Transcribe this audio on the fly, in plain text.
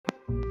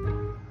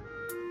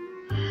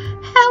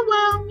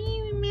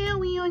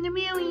on the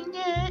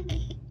marionette.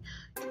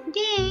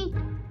 Today,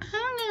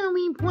 I'm gonna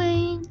be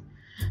playing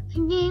a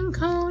game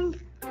called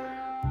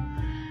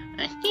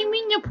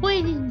Escaping the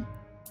Prison.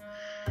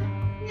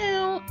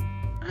 Now,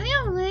 I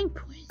don't like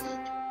prison,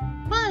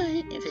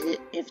 but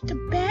if the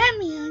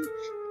Batman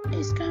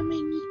is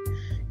coming,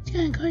 he's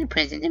gonna go to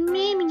prison, and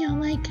maybe I'll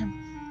like him.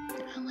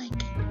 I'll like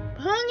it.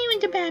 But only when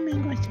the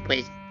Batman goes to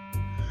prison.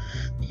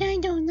 And I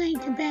don't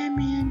like the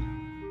Batman.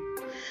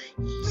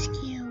 He's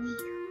scary.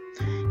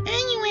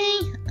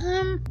 Anyway,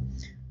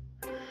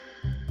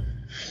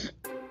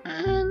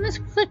 let's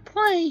click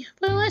play.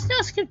 But let's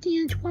not skip the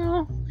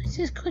intro. Let's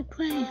just click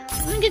play.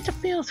 I'm gonna get the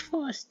fails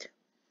first.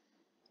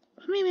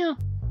 Maybe I'll...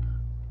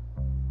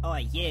 Oh,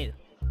 you.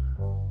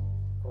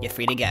 You're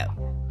free to go.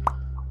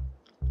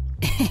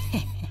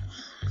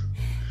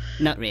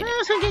 Not really. I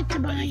also get the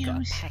But you got a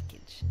bios.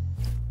 package.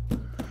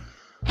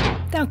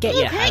 Don't get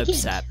your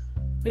hopes up.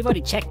 We've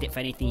already checked it for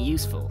anything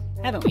useful,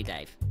 haven't we,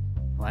 Dave?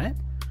 What?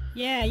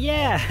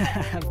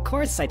 Yeah. Of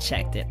course I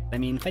checked it. I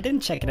mean, if I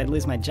didn't check it, I'd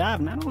lose my job,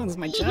 and I don't want to lose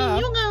my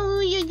job. You're gonna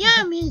lose your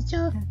job,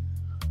 mister.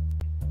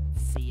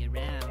 See you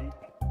around.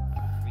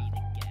 Free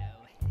to go.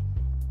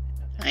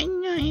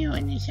 I'm not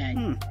hearing this side.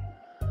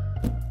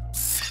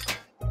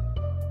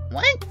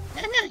 What?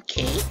 That's not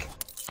cake.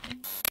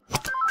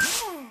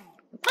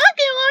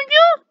 Pocket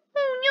launcher?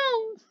 Oh no.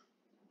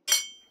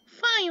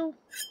 File.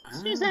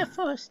 Let's use that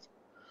first.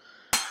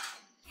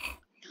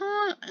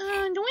 The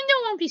window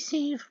won't be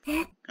safe,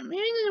 but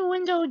maybe the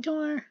window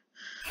door.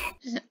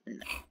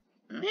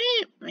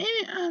 Maybe,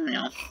 I don't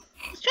know.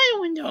 Let's try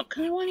the window,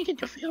 because I want to get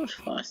the fields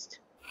first.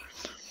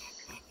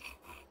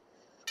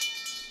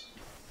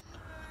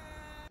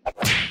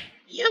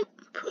 Yep,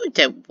 prove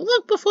that.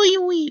 Look before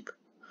you weep.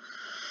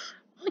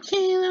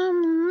 Okay,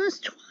 let's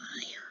try.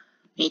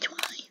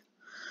 Retry.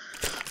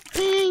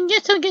 I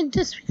guess I'll get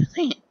this because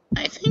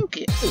I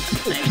think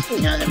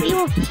I've know the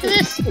viewer for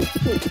this.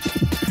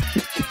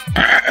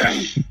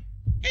 And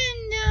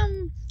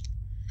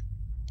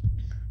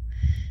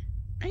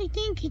I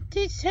think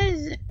this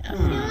says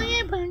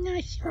affiliate, but I'm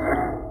not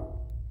sure.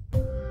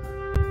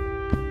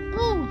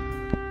 Oh,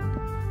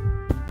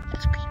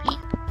 that's creepy.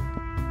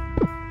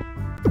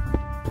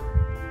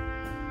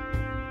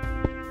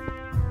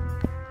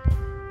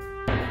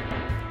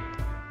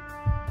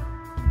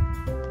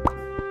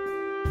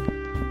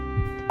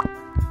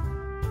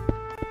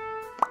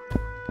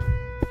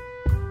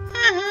 I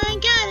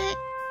got it.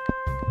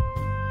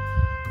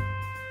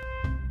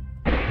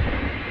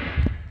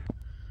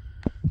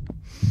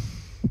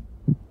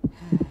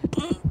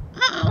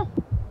 Uh-oh.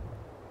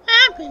 What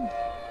happened?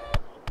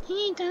 Did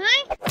he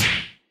die?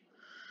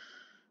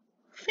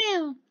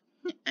 Fail.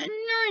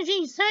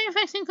 Nausea. Side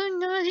effects include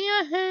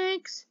nausea,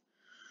 headaches,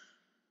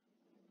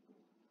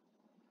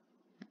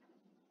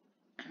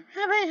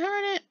 rapid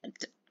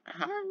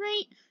heart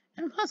rate,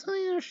 and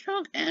possibly a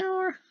stroke and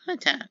or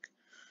attack.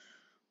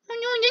 Oh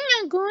no, that's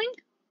not good.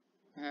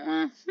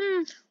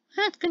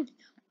 That's good to know.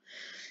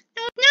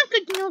 No, not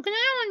good to know, because I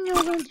don't want to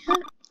know about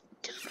that.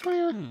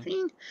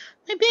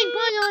 My big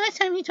brother last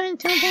time he tried to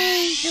tell Barry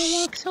it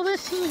didn't work, so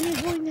let's see what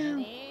he's doing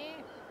now.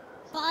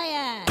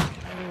 Fire!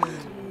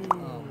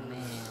 Oh,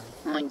 man.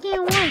 Oh, it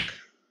didn't work.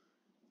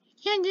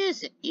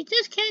 You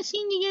just can't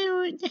seem to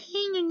get the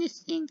hang of this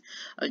thing,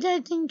 or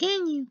that thing,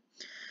 can you?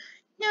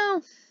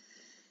 No.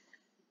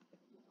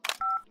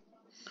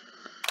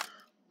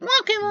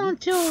 Walking on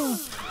tool.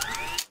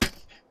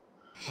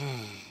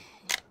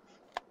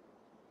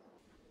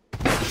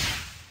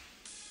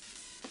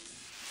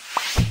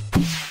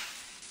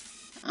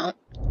 Oh,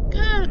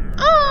 God.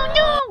 Oh,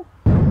 no!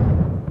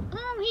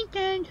 Oh, he's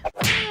dead.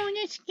 Oh,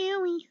 that's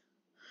scary.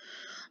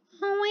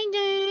 Oh, wait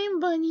there,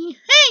 buddy.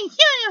 Hey,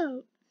 shut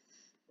up!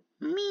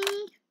 Me.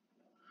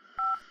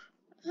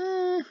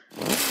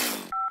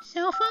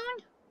 Cell phone?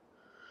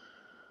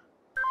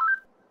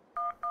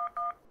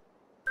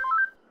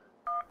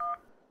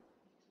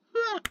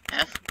 Oh,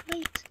 F,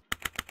 wait.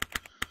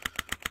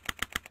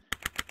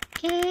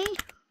 Okay.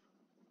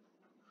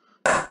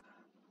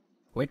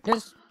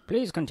 Witness,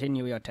 please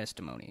continue your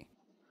testimony.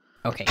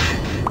 Okay.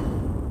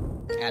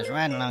 I was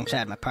riding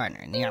alongside my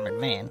partner in the armored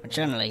van, when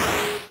suddenly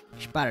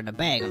she spotted a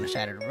bag on the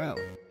side of the road.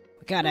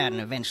 We got out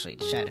and eventually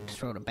decided to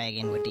throw the bag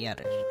in with the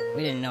others.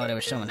 We didn't know there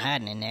was someone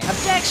hiding in there.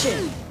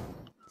 Objection!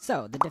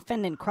 So, the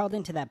defendant crawled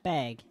into that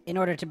bag in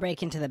order to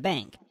break into the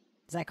bank.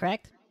 Is that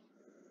correct?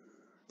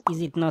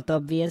 Is it not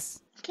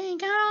obvious? Okay,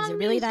 got all Is it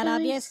really these that guys.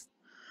 obvious?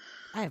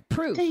 I have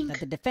proof that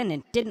the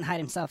defendant didn't hide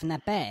himself in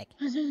that bag.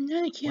 There's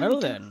another kid. Well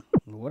then,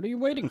 what are you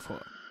waiting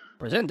for?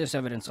 Present this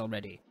evidence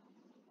already.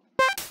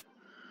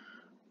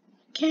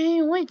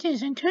 Okay, what's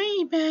this?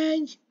 Attorney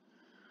badge.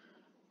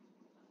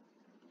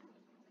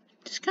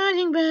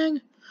 Disguising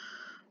bag.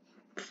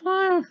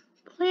 Fwor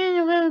plan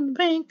to rob a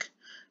bank.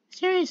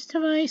 Serious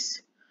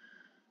device.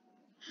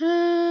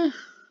 Let's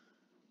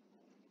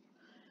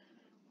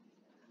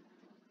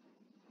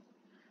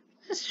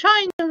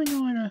try them in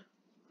order.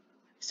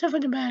 Except for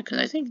the back, because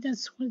I think that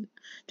would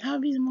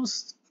be the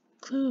most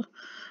clue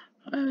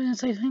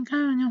evidence, I think. I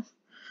don't know.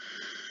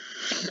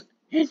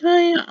 It's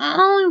my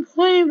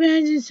all-employee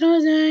badge that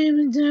shows that I am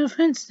a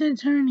defense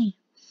attorney.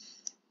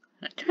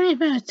 Attorney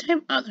badge,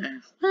 type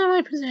other. One of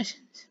my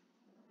possessions.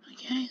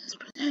 Okay, let's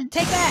put that.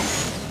 Take that!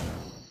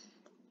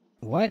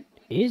 What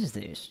is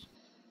this?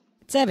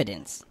 It's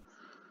evidence.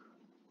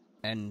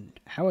 And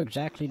how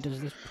exactly does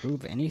this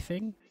prove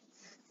anything?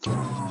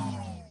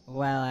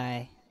 Well,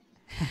 I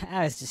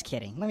was just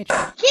kidding. Let me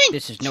try.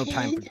 This is no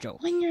time for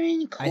jokes. When you're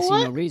in court, I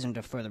see no reason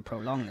to further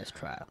prolong this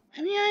trial.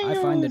 I mean, I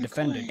know find the in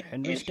defendant, court,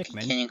 Henry if you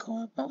Stickman. get in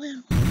court, but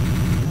well.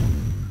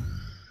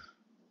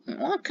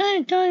 What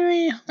kind of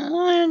jury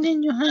lawyer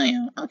did you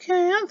hire?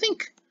 Okay, I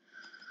think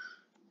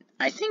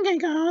I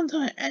got all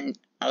the, and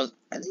I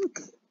think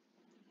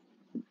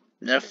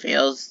the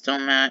fields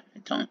don't matter. I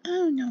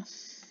don't know.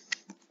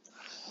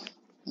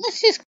 Let's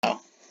just go.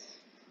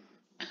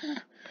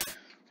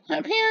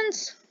 My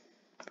pants.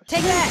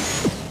 Take that!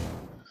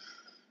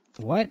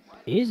 What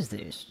is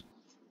this?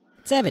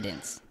 It's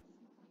evidence.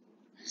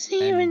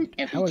 See, And even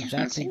if how you exactly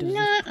can't say does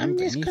no, this I'm prove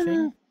just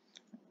anything?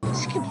 gonna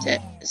skip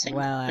the second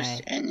Well,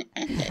 question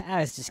and I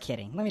was just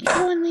kidding. Let me go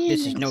try. on the This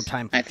is endings, no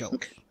time for I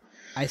jokes. think.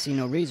 I see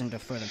no reason to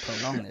further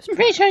prolong this I'm trial.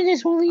 pretty sure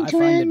this will lead I to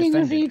an find the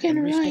ending if you defendant, get it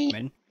Henry right.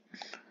 Stickman.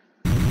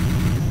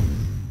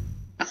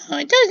 Oh,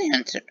 it does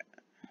answer.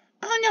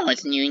 Oh no,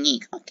 it's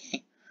unique.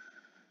 Okay.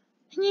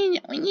 We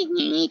need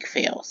unique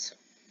fails.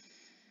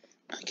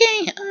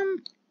 Okay,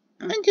 I'm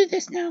gonna do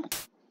this now.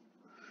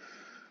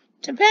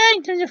 The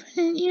bag the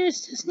defendant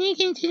used to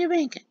sneak into the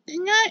bank. The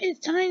knot is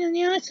tied on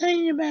the outside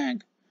of the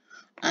bag.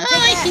 Oh,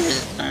 I see what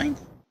it's tied.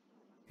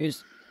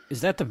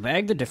 Is that the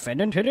bag the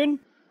defendant hid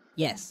in?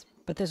 Yes,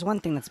 but there's one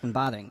thing that's been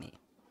bothering me.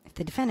 If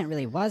the defendant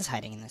really was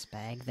hiding in this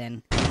bag,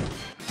 then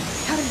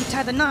how did he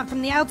tie the knot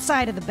from the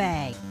outside of the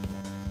bag?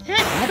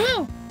 That's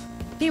true.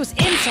 If he was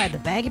inside the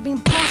bag, it'd be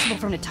impossible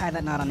for him to tie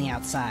that knot on the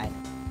outside.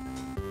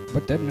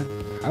 But then,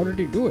 how did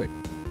he do it?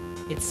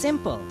 It's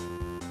simple.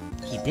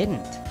 He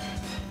didn't.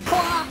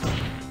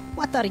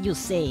 What are you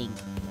saying?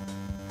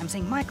 I'm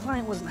saying my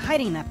client wasn't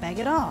hiding in that bag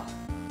at all.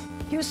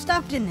 He was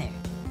stuffed in there.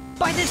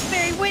 By this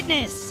very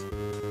witness!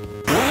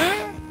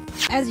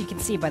 As you can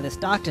see by this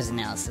doctor's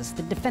analysis,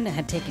 the defendant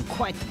had taken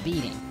quite the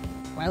beating.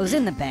 While he was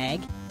in the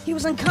bag, he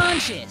was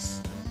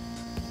unconscious.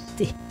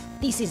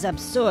 This is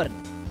absurd.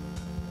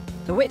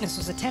 The witness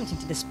was attempting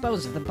to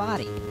dispose of the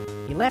body.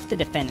 He left the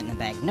defendant in the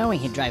bag, knowing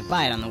he'd drive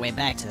by it on the way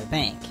back to the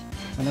bank.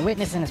 When the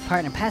witness and his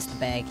partner passed the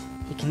bag,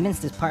 he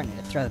convinced his partner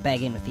to throw the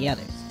bag in with the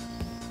others.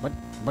 But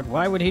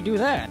why would he do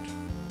that?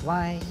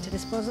 Why, to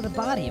dispose of the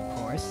body, of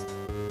course.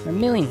 There were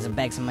millions of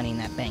bags of money in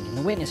that bank, and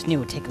the witness knew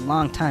it would take a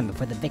long time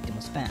before the victim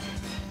was found.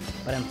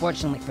 But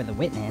unfortunately for the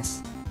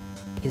witness,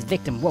 his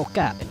victim woke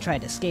up and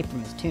tried to escape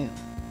from his tomb.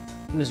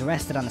 He was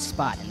arrested on the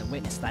spot, and the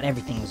witness thought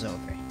everything was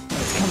over. But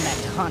it's come back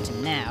to haunt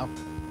him now.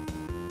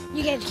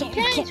 You guys can't...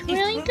 That's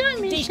really good,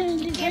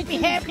 Mr. It can't be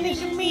happening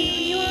to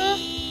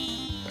me!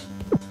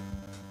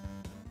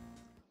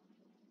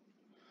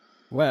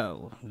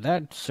 Well,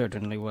 that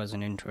certainly was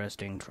an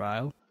interesting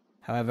trial.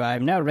 However, I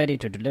am now ready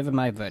to deliver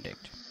my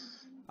verdict.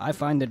 I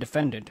find the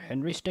defendant,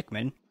 Henry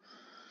Stickman,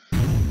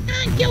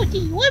 Not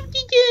guilty.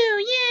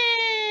 Whoop-de-doo.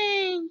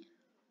 Yay!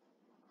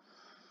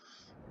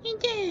 You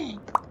did.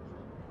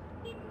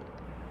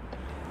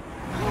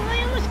 Oh,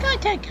 I almost got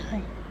that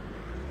guy.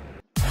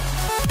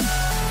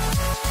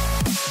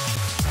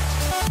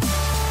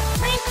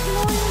 Frank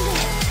Lloyd.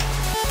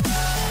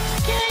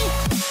 Okay.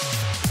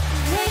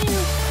 Ready.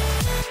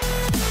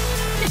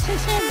 This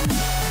is him.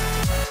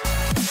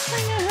 I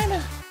know how to.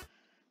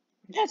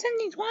 That's at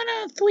least 1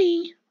 out of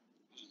 3.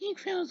 Unique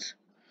fails.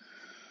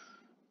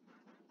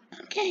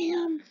 Okay,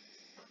 oh no.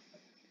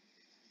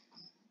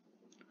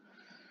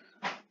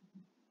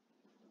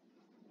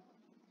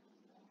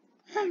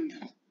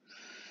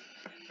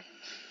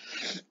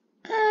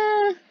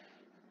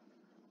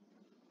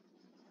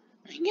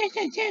 I guess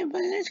that's it,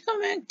 but let's go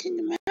back to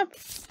the map.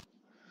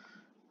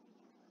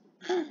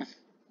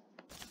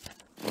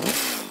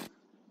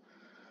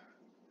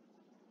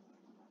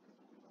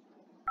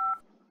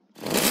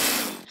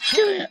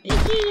 Dude,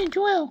 it's need a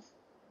drill.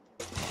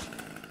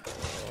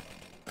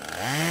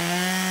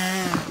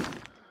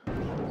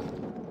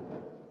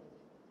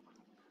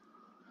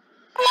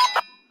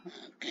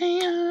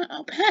 Okay,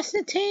 I'll pass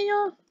the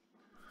tail.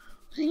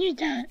 What you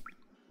done?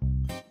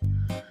 I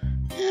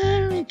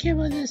don't really care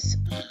about this.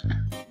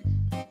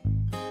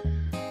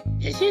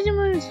 Just use the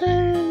moon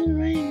side of the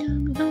right now.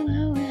 Go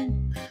out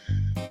and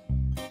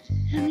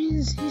I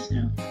mean, see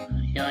through.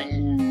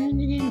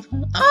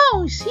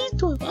 Oh, see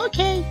through.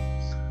 Okay.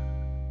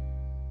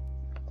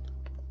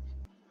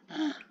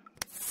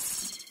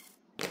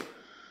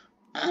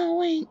 Oh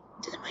wait,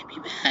 this might be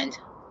bad.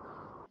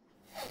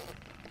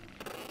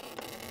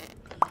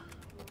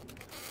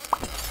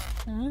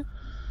 Huh?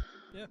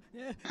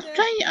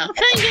 I'll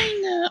try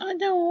getting the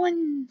other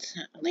ones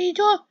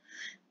later off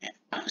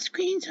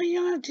screen so you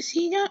don't have to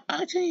see them.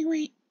 Actually,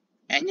 wait.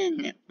 And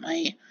then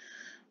my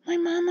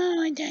mama,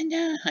 my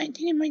dada, I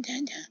think my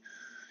dada,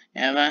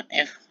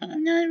 if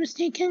I'm not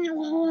mistaken, he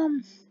will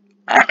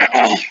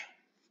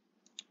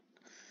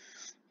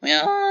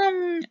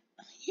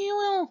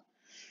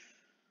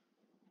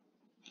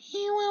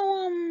He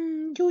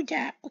will, do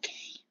that,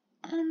 okay.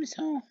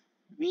 So,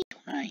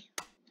 retry.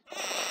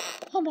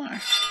 Hold on.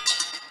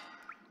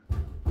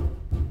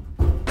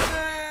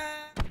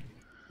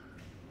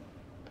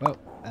 Whoa,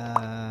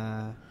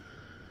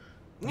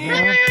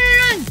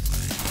 Run!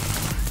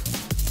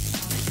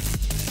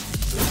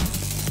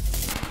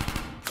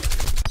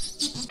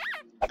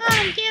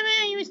 Oh, damn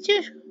it, he was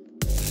too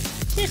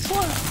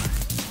slow.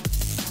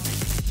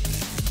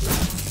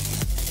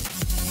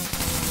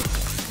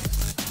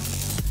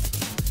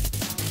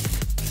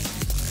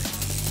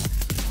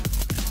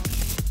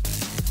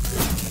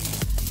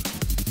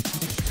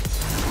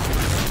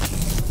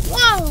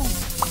 Whoa!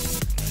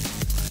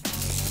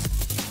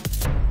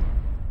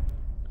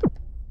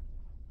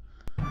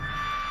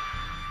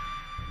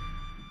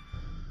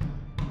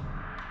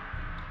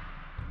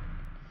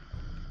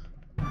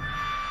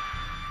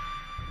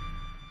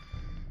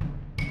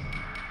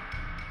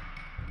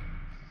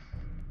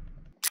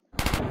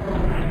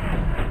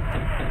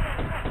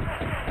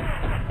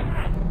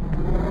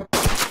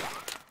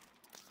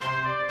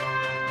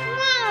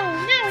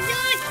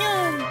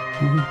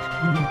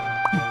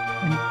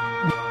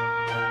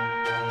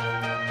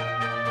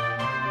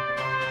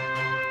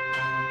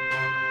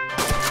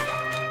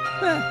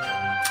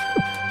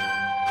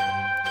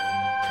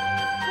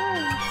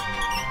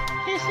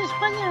 This is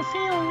what I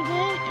feel with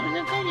it. It was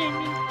a good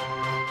ending.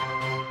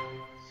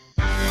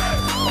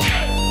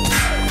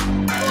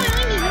 Oh, I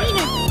didn't read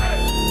it.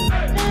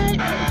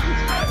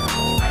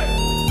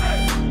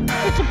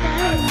 It's a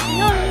bad one. I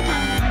don't read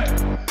that.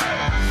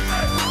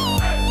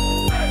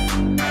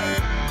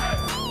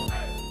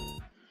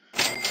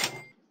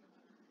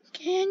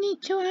 Okay, I need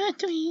 2 out of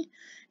 3.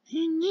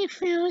 And Nick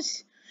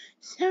feels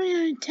 7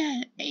 out of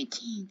 10.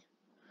 18.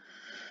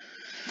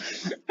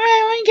 Alright,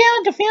 I get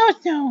out the fails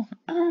though.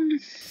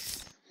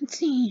 Let's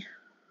see.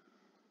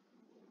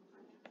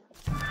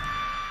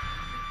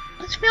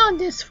 Let's fail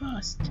this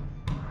first.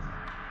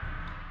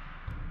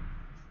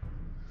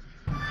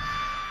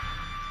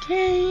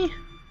 Okay.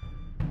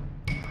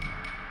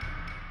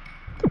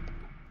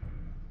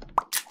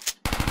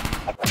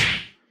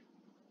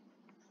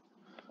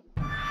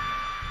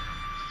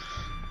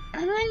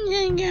 I'm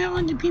gonna get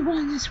all the people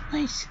in this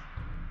place.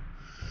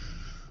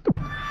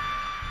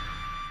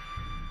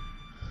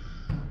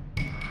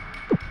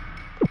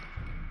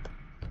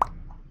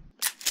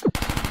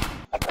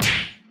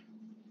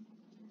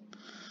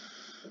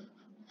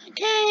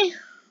 Okay,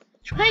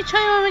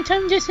 try one more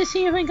time just to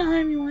see if I got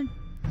everyone.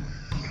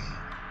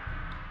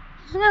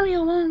 It's gonna be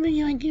a long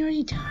video, I can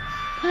already tell.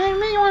 But I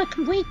really want to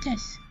complete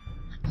this.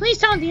 At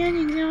least all the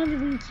endings and all the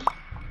routine.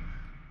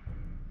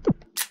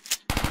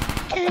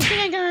 Okay, I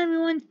think I got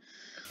everyone.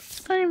 Let's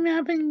go to the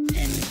map and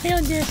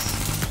fail this.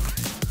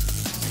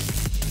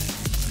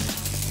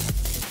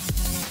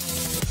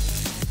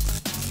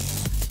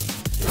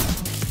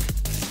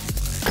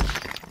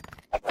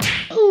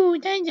 Ooh,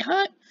 that's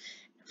hot.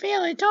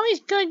 Fail. It's always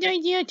a good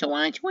idea to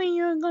watch where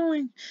you're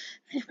going,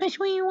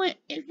 especially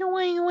if you're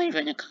running away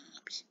from the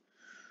cops.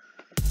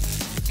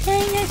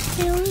 Okay, that's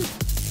scary.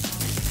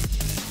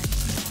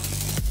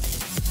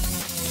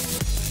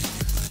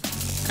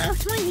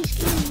 Cops might be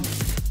scary.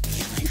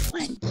 Yeah, my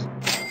friends.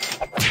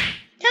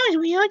 That was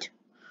weird.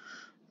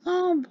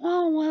 Oh,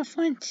 what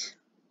friends?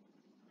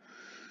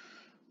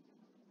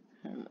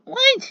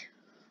 What?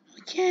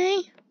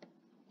 Okay.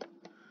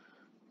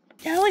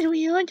 That was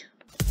weird.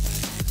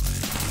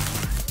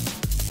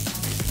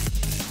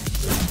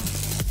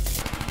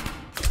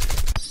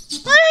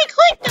 Why did I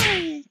click on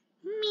it?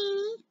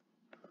 Me.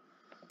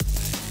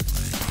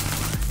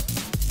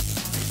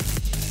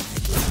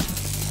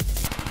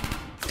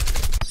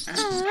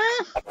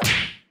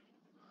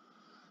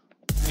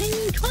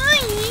 I'm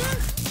trying.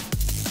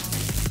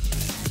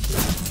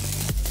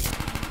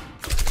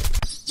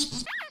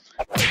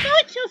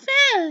 Not so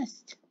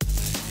fast.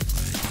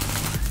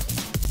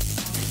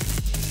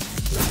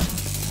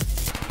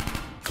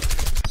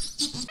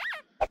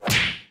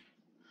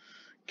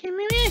 Okay,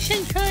 maybe I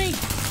should try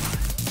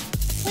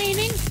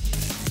waiting.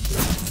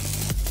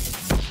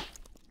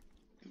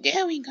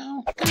 There we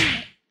go. Got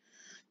it.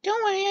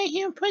 Don't worry, I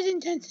hear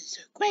present tenses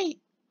are great.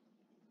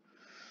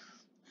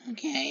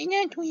 Okay,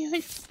 that's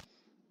weird.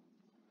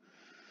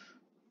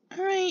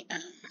 Alright,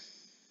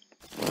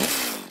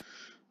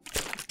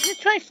 let's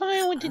try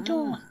fire with the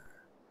door.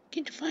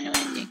 Get the final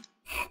ending.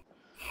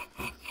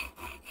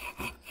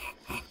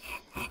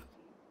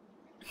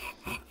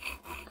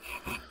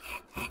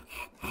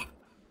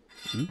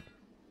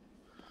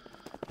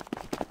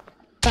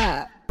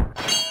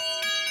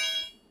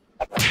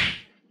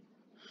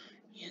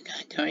 You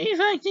got 30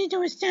 seconds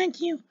to attack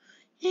you,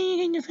 and you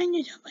can defend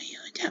yourself by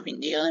tapping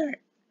the alert.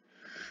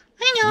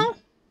 I know.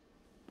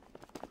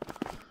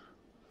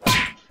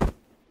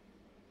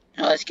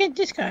 Now let's get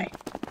this guy.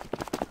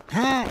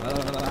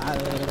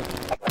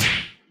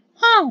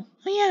 Oh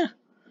yeah.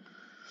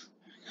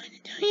 I gotta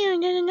tell you,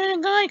 there's another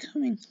guy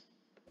coming.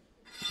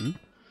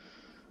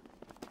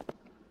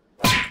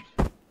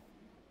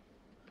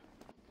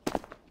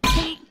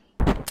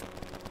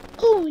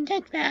 Ooh,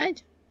 that's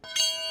bad.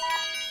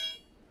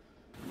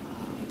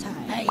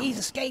 Hey, he's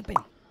escaping.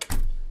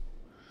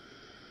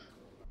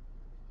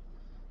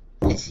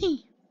 Let's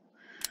see.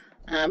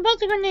 Both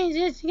the grenades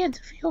is to get the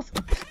fuel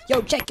for.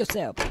 Yo, check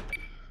yourself.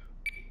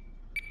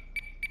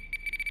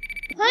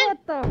 What?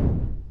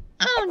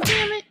 Oh,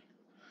 damn it.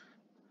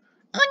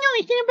 Oh no,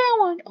 he's getting a bad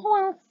one. Oh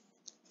well.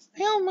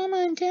 Well, Mama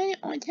and Dad,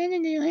 or Dad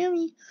and hear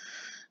me.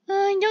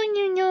 I don't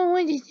even know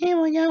what to say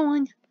on that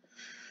one.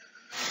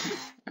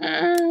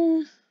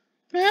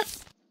 Well,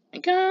 I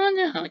got on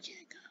the hook.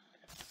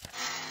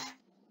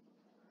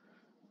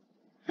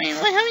 Wait,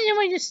 what happens if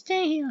I just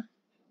stay here?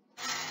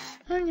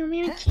 I don't know,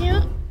 maybe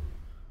kill?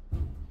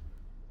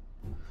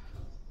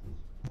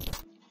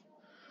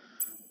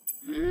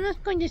 Let's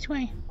go this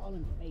way. All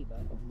in favor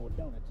of more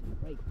donuts in the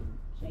break room,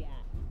 say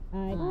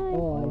aye.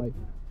 Aye.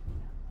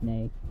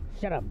 Nay.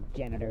 Shut up,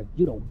 janitor.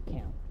 You don't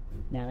count.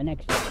 Now, the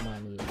next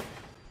one is...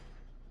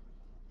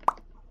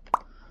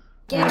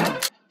 Get him!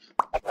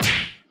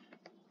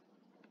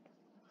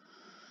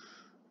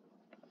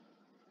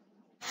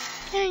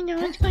 Okay, now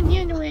let's go the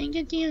other way and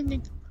get the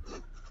ending.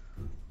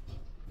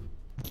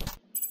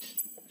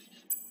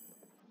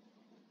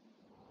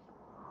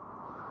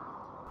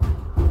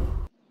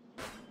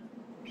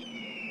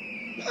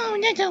 Oh,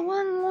 that's a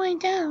long way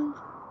down.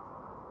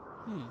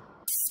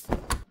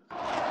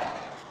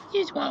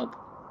 Use welp.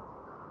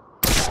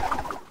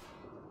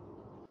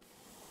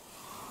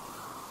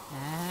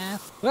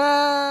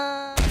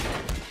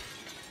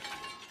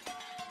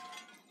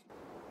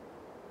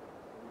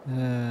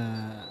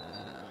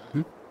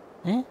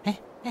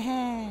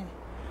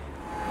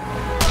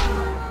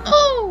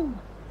 Oh!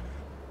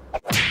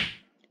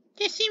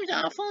 This seems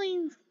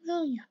awfully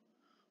familiar.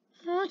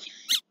 Okay.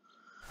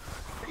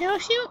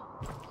 Parachute?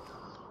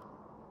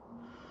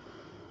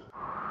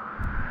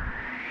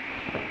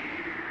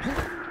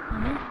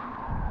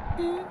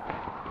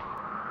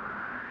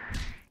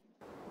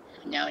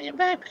 No, the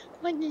backpack,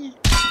 wasn't it?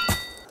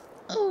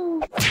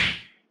 Oh! I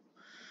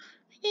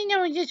didn't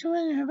know it just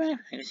wasn't her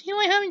backpack. See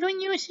what happens when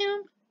you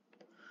assume?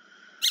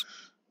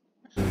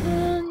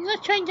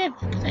 Let's try that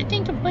because I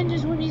think the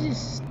plungers will be the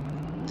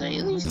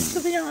least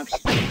stupid option.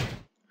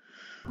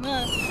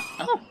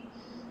 Oh!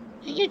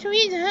 I get to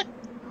read that.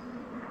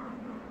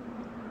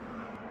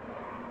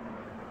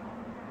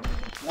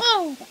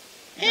 Whoa!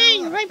 Hey,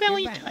 you're right back where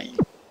you started.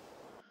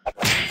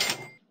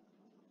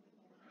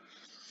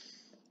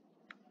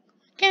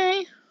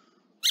 Okay.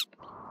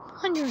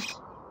 Plungers.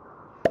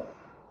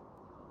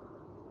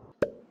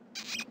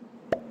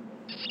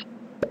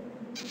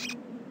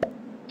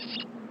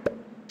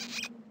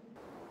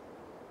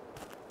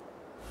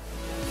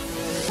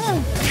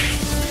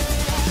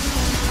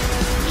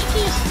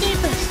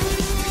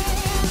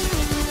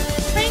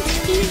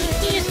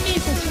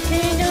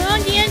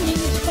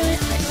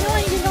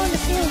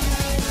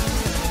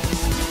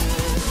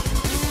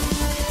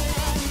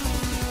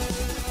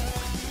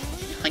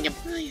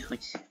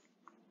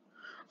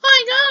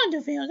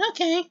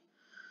 Okay.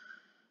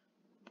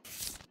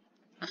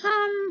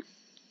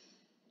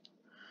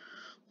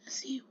 Let's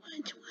see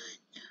which one.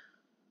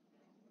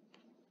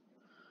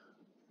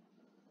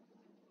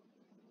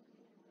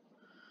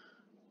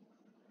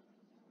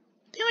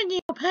 There was the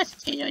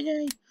opacity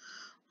today.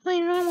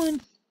 Wait, wrong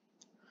one.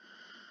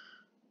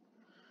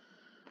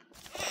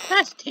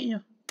 Opacity.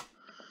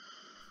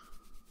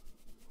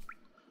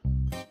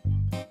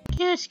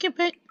 Can't skip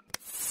it.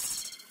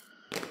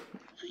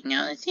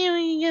 Now let's see where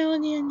you get all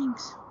the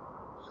endings.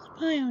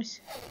 Bios.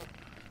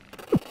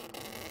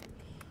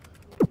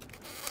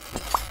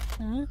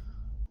 Huh?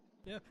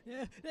 No.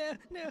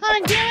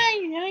 Oh,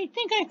 damn! I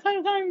think I could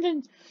have gone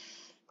to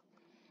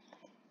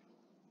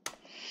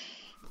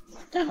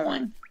that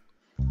one.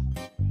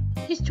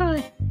 Let's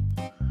try.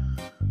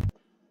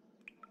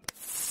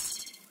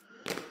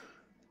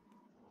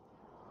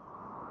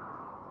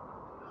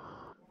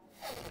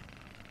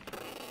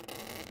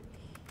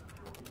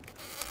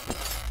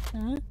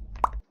 Huh?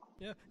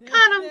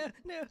 Got him!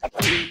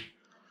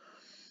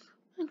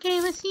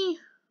 Okay, let's see.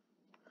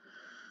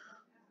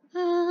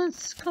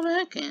 Let's go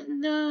back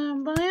and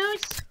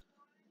bios.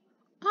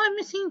 Oh, I'm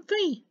missing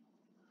 3.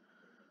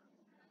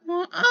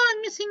 Well,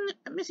 I'm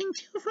missing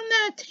 2 from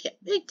that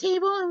big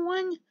table and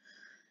 1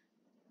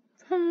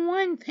 from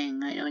one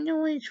thing. I don't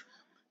know which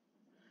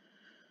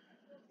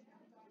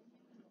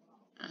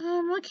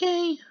one.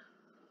 Okay.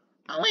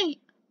 Oh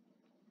wait.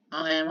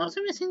 Oh, I'm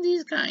also missing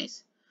these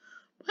guys.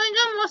 But I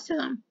got most of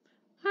them.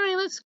 Alright,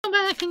 let's go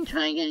back and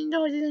try getting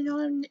those in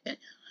the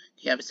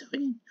episode,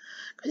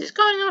 because it's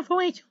going on for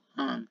way too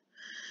long.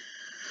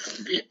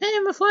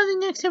 And before the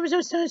next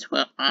episode starts,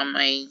 well,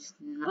 my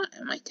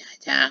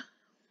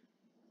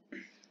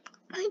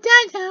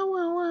dada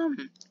will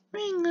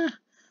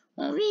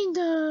will read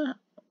the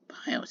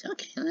bios.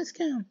 Okay, let's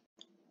go.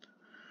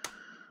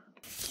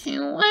 Okay,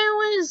 where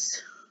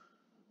was?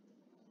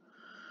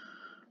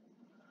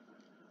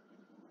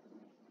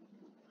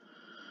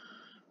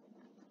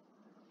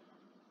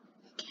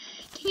 Okay,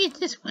 I think it's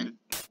this one.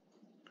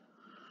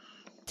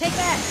 Take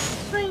that!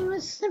 Right,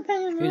 let's slip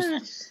out of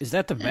that. Is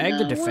that the bag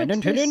the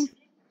defendant hid in?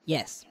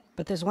 Yes,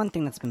 but there's one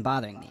thing that's been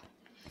bothering me.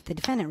 If the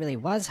defendant really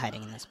was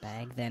hiding in this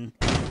bag, then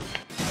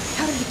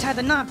how did he tie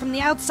the knot from the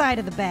outside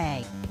of the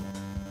bag?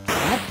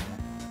 What?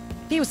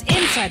 If he was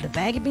inside the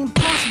bag, it'd be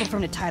impossible for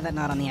him to tie that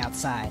knot on the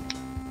outside.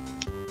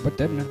 But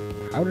then,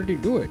 how did he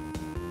do it?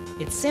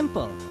 It's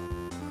simple.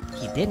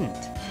 He didn't.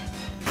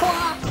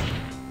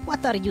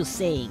 What are you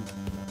saying?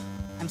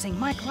 I'm saying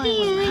my client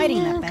wasn't hiding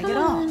in that bag at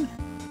all.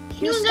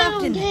 He was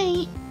stuffed in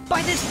it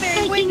by this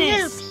very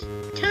witness.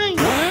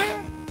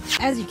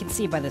 As you can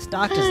see by this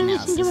doctor's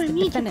analysis, the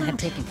defendant had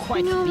taken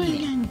quite the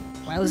beating.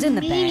 While he was in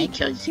the bag,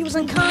 he was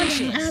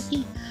unconscious.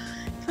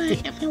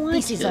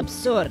 This is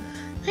absurd.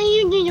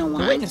 The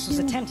witness was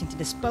attempting to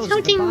dispose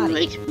of the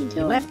body.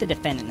 He left the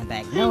defendant in the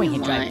bag, knowing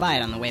he'd drive by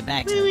it on the way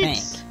back to the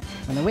bank.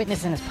 When the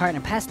witness and his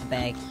partner passed the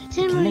bag,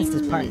 he convinced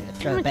his partner to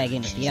throw the bag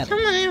in with the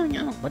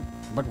others.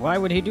 But why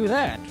would he do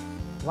that?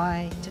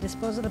 Why, to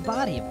dispose of the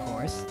body, of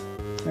course.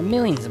 There were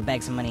millions of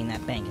bags of money in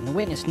that bank, and the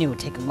witness knew it would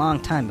take a long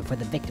time before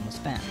the victim was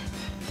found.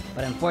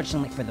 But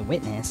unfortunately for the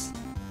witness,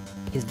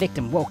 his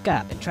victim woke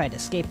up and tried to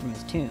escape from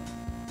his tomb.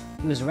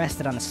 He was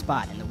arrested on the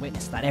spot, and the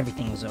witness thought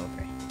everything was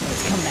over. But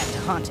it's come back to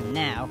haunt him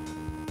now.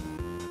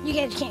 You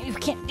guys can't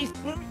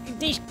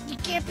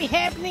be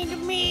happening to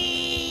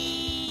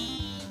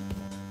me!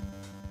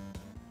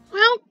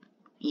 Well,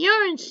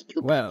 you're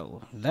stupid.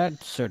 Well,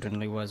 that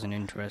certainly was an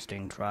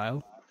interesting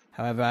trial.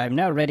 However, I am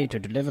now ready to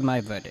deliver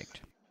my verdict.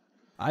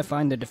 I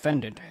find the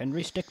defendant,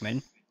 Henry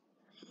Stickman,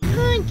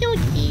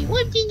 guilty.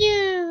 What did you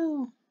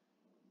do?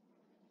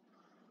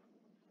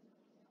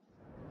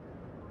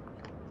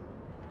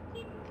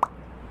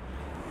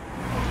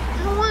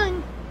 I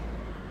won.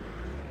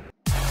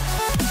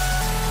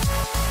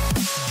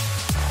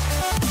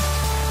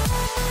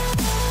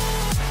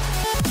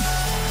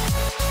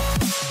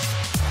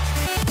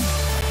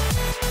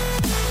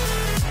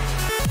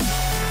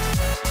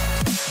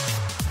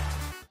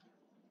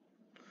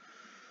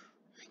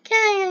 Okay,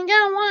 I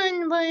got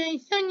one, but I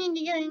still need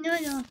to get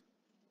another.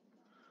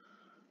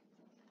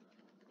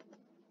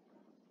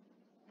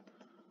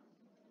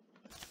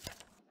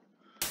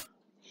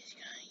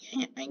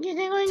 I guess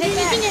I'm going to do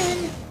this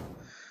again.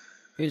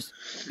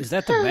 Is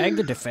that the bag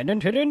the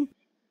defendant hid in?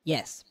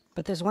 Yes,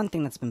 but there's one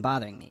thing that's been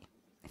bothering me.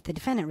 If the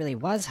defendant really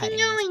was hiding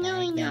in this bag,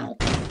 I know.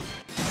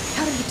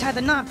 how did he tie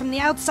the knot from the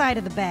outside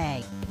of the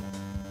bag?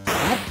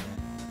 What?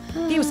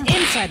 If he was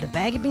inside the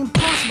bag, it'd be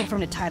impossible for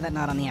him to tie that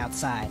knot on the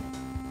outside.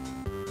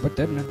 But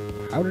then,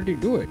 how did he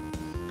do it?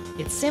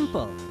 It's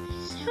simple.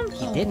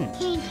 He didn't.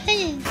 He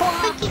didn't.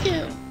 What did you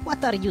do?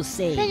 What are you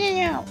saying? Figure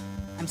it out.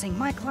 I'm saying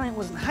my client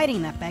wasn't hiding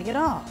in that bag at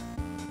all.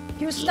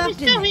 He was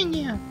stuffed in it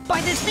there. by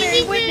this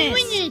very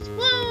witness.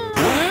 Whoa.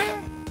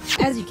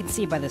 As you can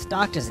see by this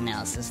doctor's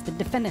analysis, the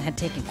defendant had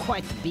taken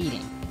quite the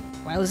beating.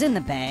 While he was in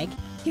the bag,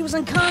 he was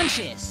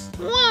unconscious.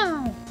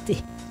 Wow.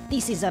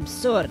 This is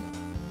absurd.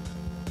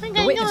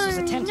 The witness was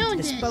attempting to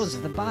dispose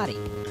of the body.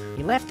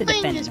 He left the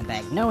defendant in the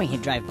bag, knowing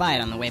he'd drive by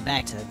it on the way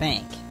back to the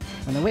bank.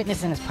 When the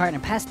witness and his partner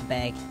passed the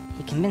bag,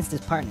 he convinced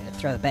his partner to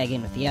throw the bag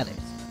in with the others.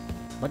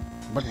 But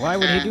why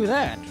would he do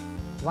that?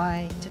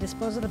 Why, to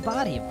dispose of the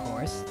body, of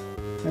course.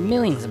 There were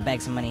millions of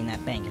bags of money in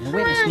that bank, and the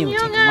witness knew it would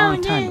take a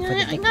long time before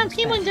the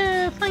victim was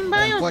found.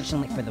 But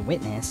unfortunately for the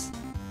witness,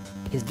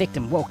 his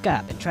victim woke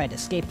up and tried to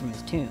escape from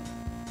his tomb.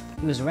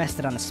 He was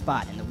arrested on the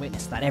spot, and the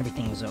witness thought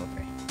everything was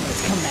over. But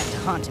it's come back to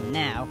haunt him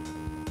now.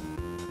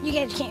 You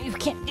guys can't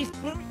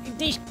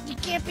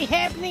be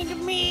happening to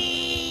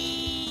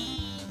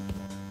me!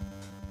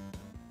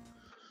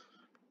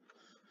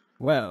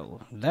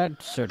 Well,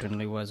 that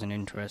certainly was an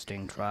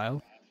interesting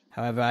trial.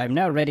 However, I am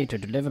now ready to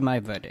deliver my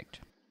verdict.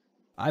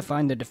 I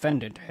find the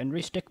defendant,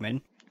 Henry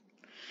Stickman,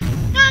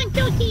 not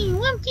guilty.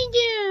 What did you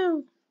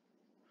do?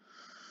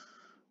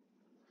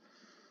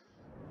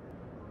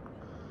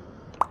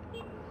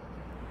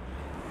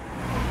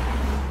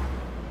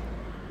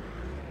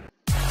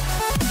 I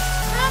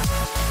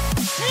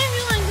didn't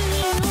realize that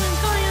he was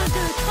going out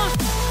to the truck.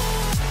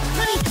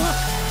 Money truck.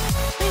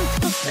 Big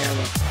truck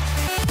barrel.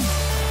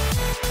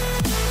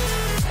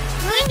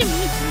 I didn't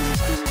miss this.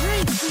 It was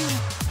very cool.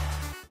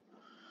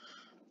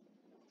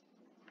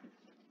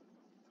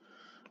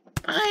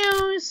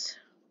 Bios.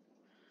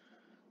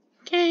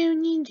 Okay, we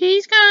need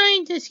this guy,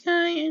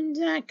 and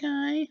that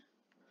guy.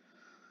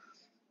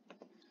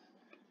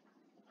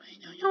 I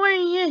don't know where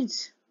he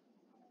is.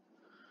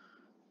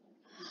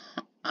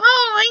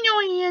 Oh, I know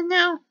where he is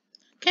now.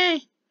 Okay.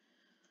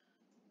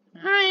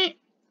 Alright.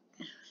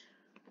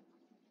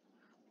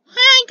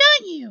 I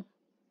got you.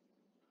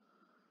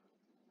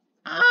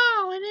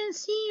 Oh, I didn't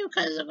see you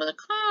because of the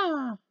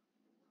car.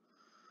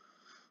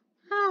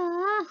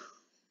 Oh.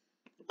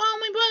 Well,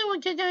 my brother will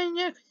get down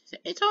there.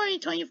 It's already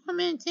 24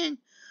 minutes in.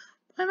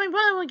 But my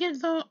brother will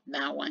get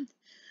that one.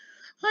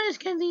 I'll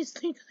just get these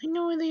three because I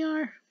know where they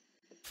are.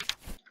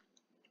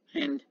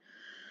 And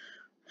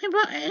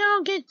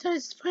I'll get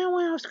this final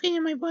one off screen,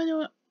 and my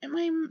brother and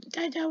my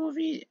dad will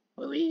read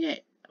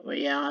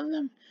all of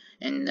them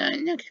in the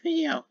next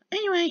video.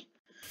 Anyway,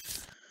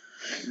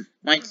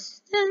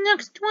 what's the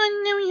next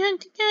one that we have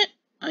to get?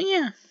 Oh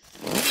yeah.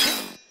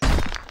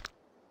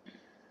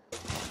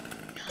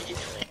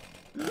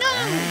 No!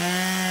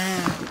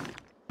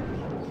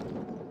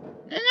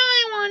 That's all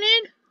I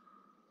wanted.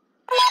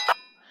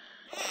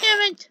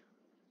 Damn it.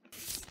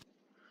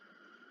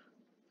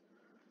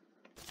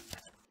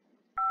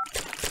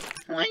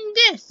 I want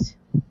this.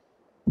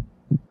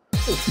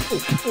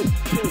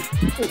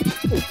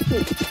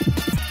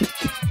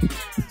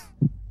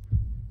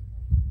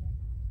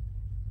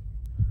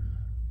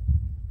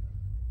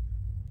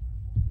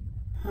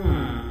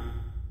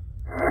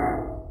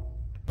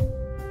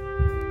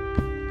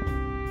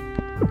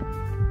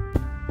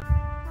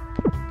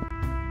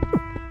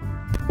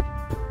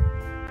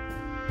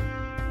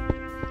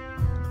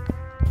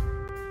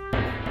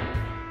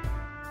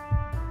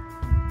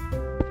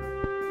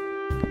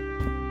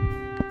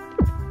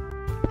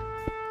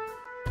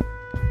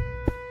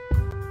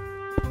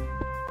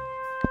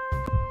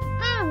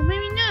 Oh,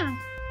 maybe not.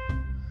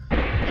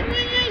 And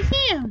where did I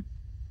see him?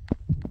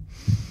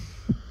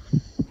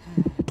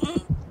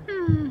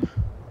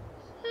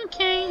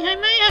 Okay, I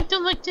might have to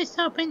look this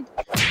up and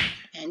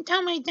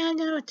tell my dad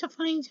to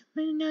find him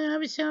in another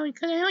episode,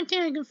 because I don't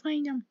think I can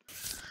find him.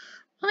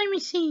 Well, let me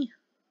see.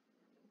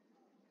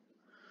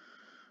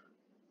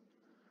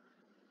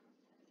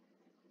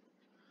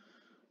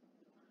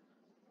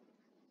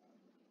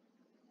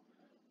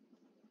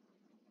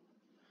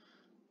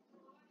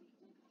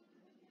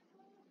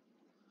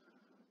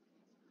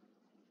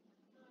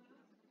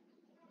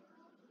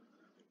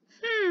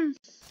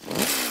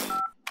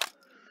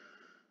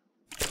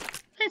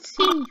 Let's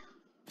see.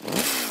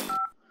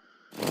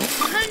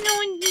 I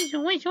don't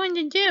know which one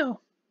to do.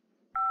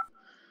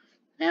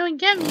 That would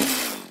get me.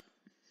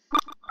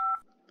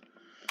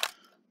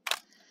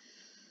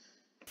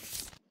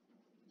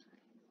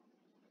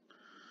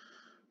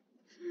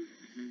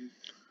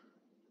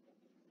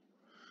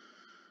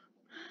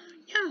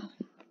 No.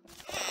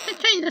 Let's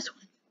try this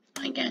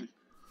one again.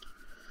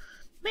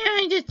 Maybe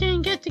I just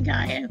didn't get the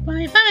guy, but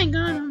I thought I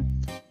got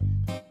him.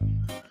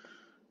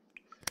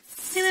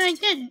 Maybe I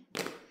didn't.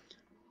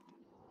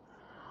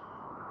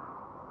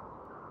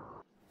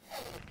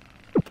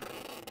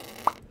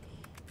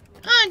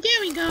 Oh,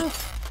 there we go.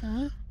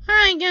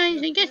 Alright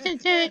guys, I guess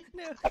that's it.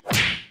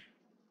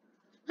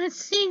 Let's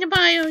see the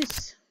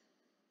bios.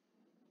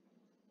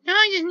 Now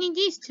I just need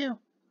these two.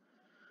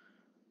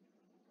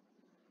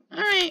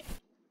 Alright.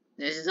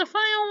 This is the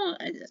final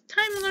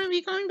time I'm gonna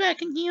be going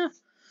back in here.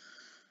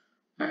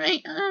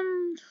 Alright,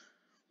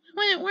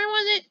 where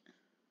was it?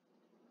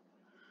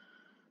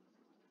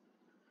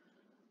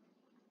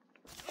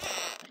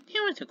 I think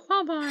it was the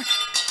crowbar.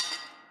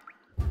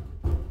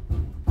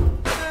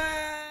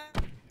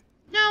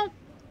 No,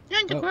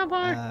 not the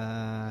crowbar.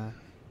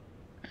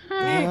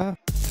 No,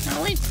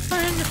 wait for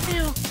him to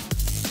fail. I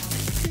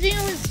think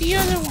it was the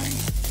other one.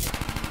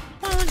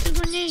 What was the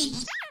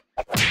grenades?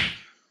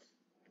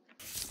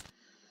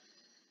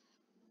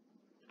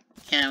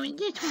 Yeah, it was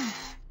this one.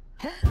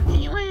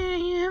 Anyway,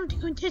 you have to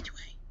go this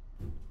way.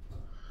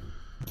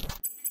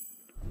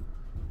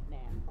 Now,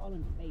 all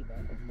in favor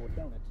of more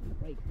donuts in the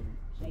break room,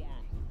 say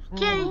aye.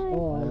 Okay,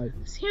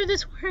 let's see how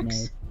this works.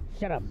 No,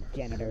 shut up,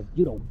 janitor.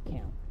 You don't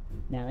count.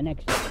 Now, the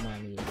next one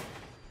I need.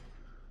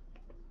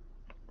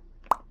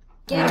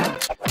 Get him.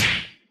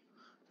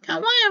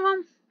 Got one of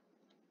them.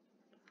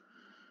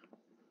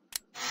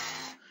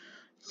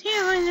 See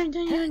how I learned the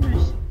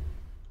others.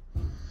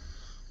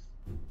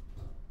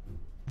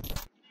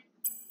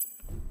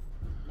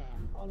 Now,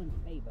 all in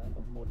favor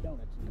of more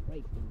donuts in the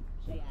break room,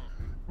 say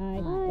aye. Aye.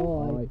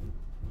 Aye.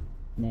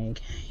 Nay.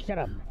 Okay. Shut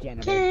up,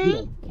 janitor. Okay, You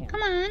don't count.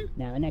 come on.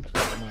 Now, the next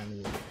one I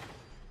need.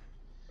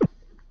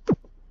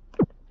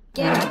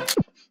 Get him.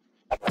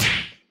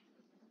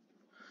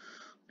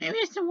 Maybe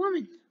it's the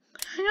woman.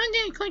 I don't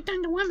think I clicked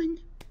on the woman.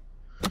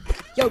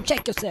 Yo,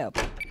 check yourself.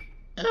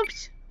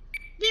 Oops.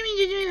 Didn't mean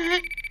to do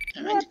that.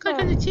 I meant to click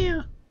on the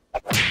two.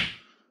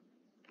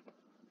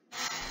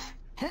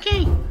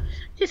 Okay.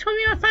 This will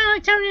be my final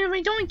attempt, and if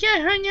I don't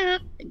get her now,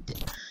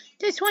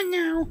 this one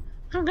now,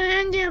 I'm gonna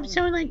end the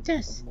episode like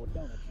this.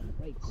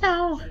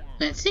 So,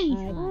 let's see.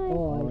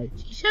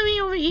 She should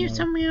be over here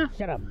somewhere.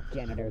 Shut up,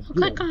 janitor. I'll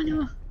click on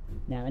her.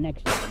 Now, the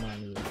next one I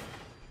need.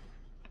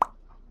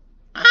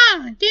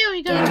 Ah, there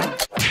we go.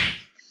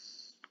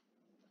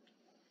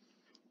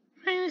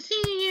 Right, let's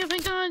see if I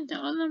got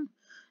all of them.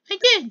 I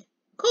did.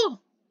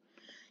 Cool.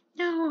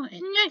 Now, in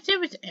the next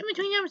episode, in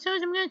between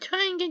episodes, I'm gonna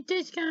try and get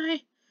this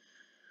guy.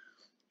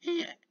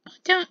 And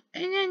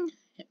then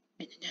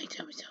in the next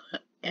episode,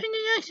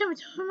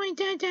 my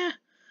dad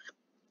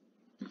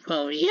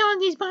will read all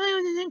these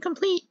bios and then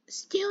complete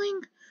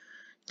stealing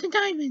the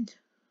diamond.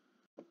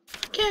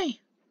 Okay.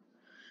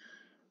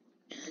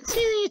 Let's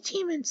see the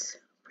achievements.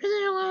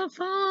 Prisoner log,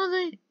 follow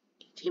the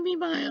ETB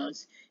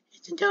bios.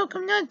 It's a joke,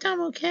 I'm not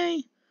dumb,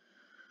 okay?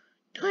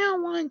 Do I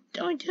want,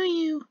 or do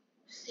you?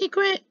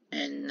 Secret,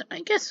 and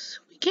I guess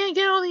we can't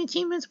get all the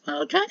achievements, but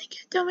I'll try to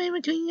get them in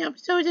between the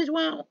episodes as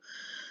well.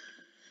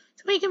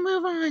 So we can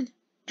move on.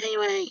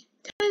 Anyway,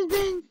 that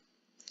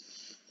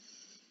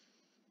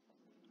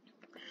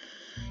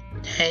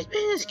has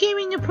been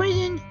Escaping the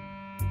Prison.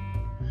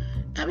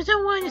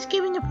 Episode 1,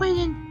 Escaping the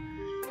Prison.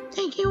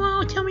 Thank Thank you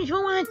all so much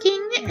for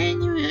watching,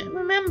 and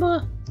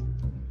remember,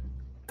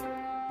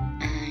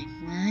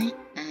 I'm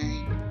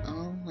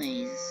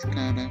always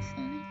gonna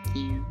find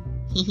you.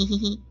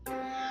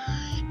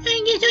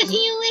 I guess I'll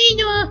see you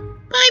later.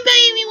 Bye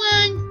bye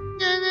everyone.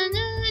 Na na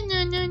na.